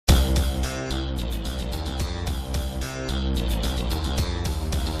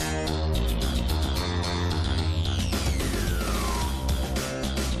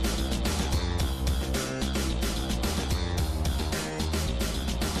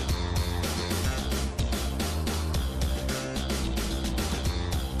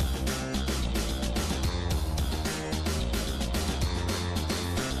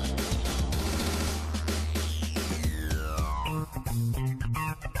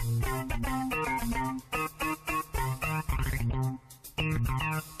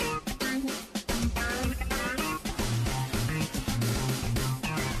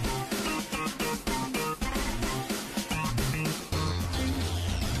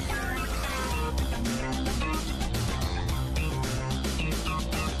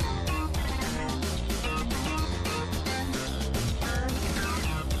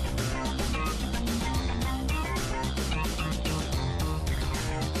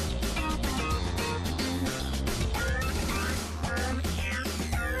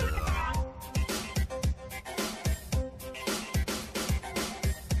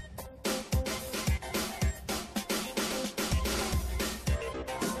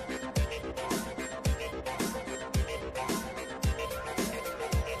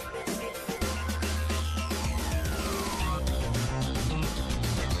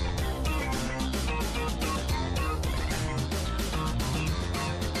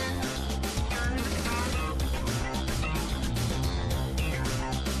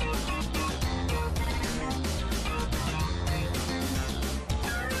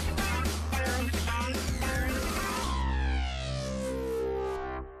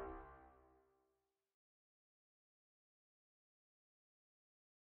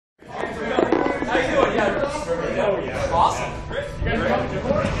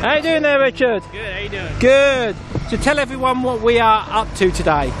How you doing there, Richard? Good, how you doing? Good. So tell everyone what we are up to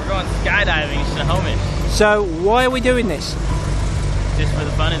today. We're going skydiving in Snohomish. So why are we doing this? Just for the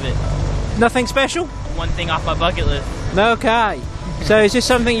fun of it. Nothing special? One thing off my bucket list. Okay. So is this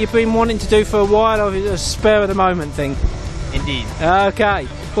something you've been wanting to do for a while, or is it a spur of the moment thing? Indeed. Okay.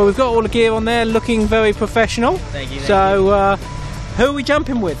 Well, we've got all the gear on there, looking very professional. Thank you. So who are we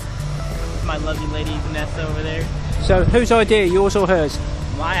jumping with? My lovely lady Vanessa over there. So whose idea, yours or hers?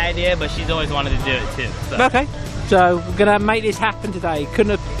 My idea, but she's always wanted to do it too. So. Okay. So we're going to make this happen today.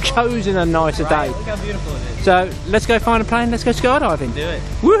 Couldn't have chosen a nicer day. Look how beautiful it is. So let's go find a plane, let's go skydiving. Do it.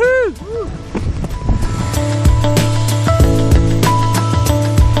 Woohoo! Woo.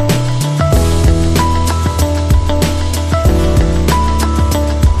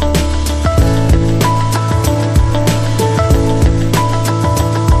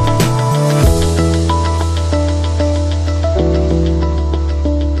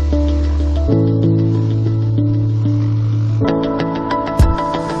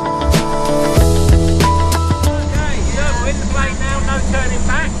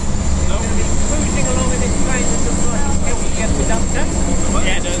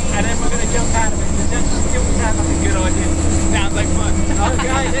 And then we're going to jump out of it. Does that still sound like a good idea? Sounds like fun.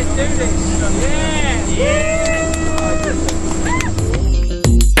 Okay, let's do this. Yeah! Yeah!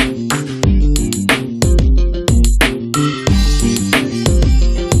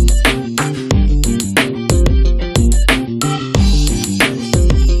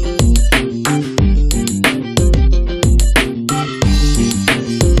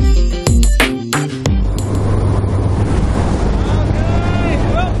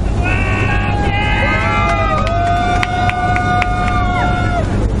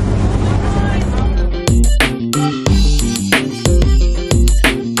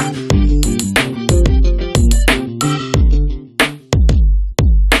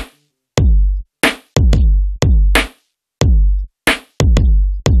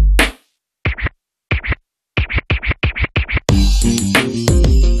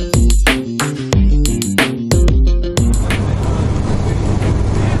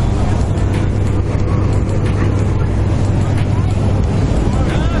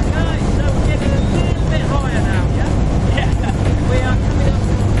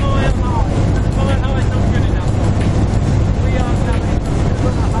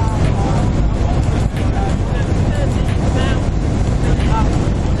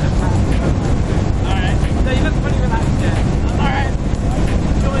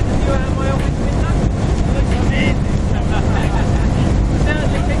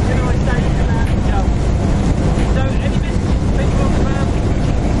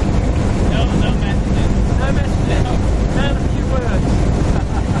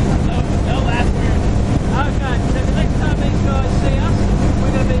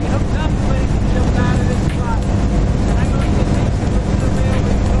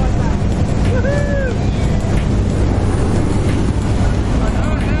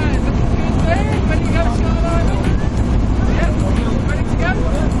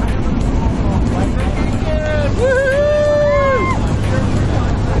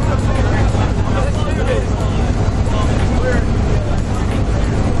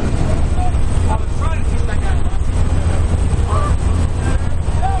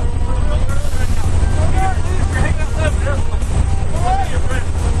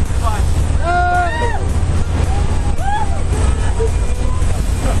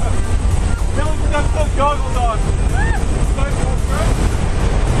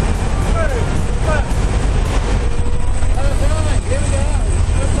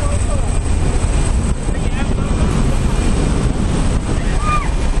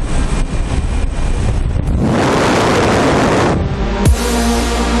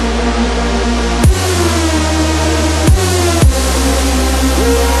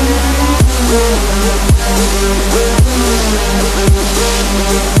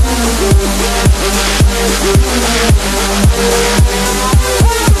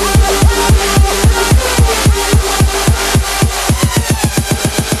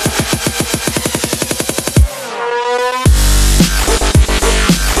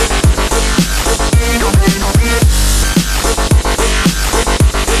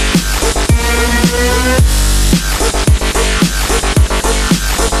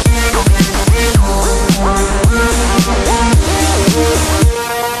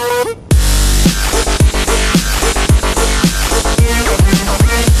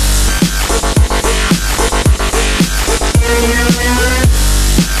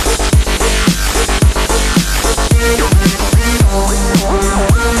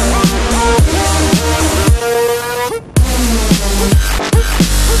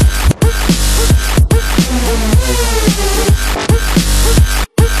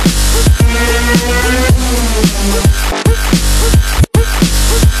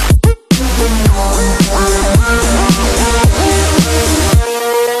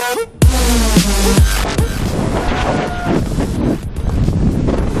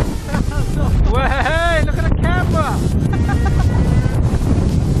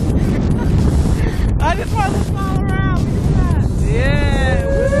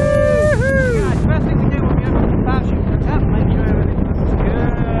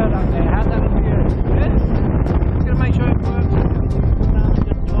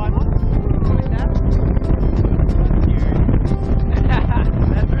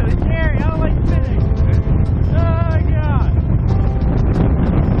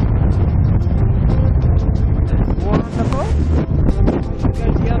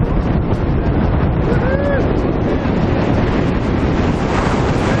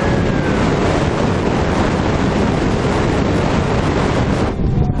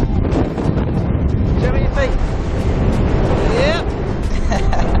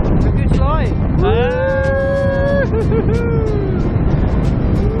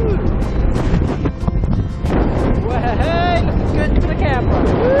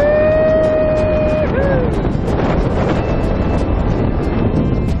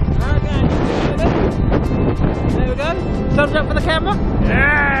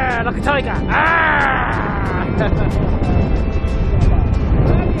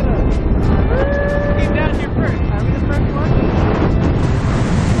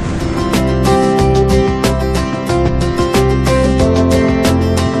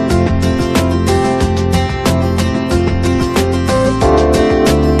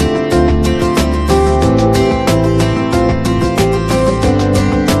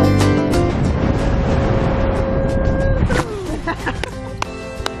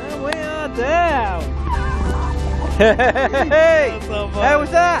 Hey, so fun. how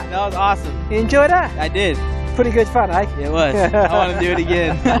was that? That was awesome. You enjoyed that? I did. Pretty good fun, eh? It was. I want to do it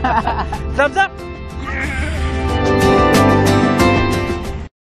again. Thumbs up.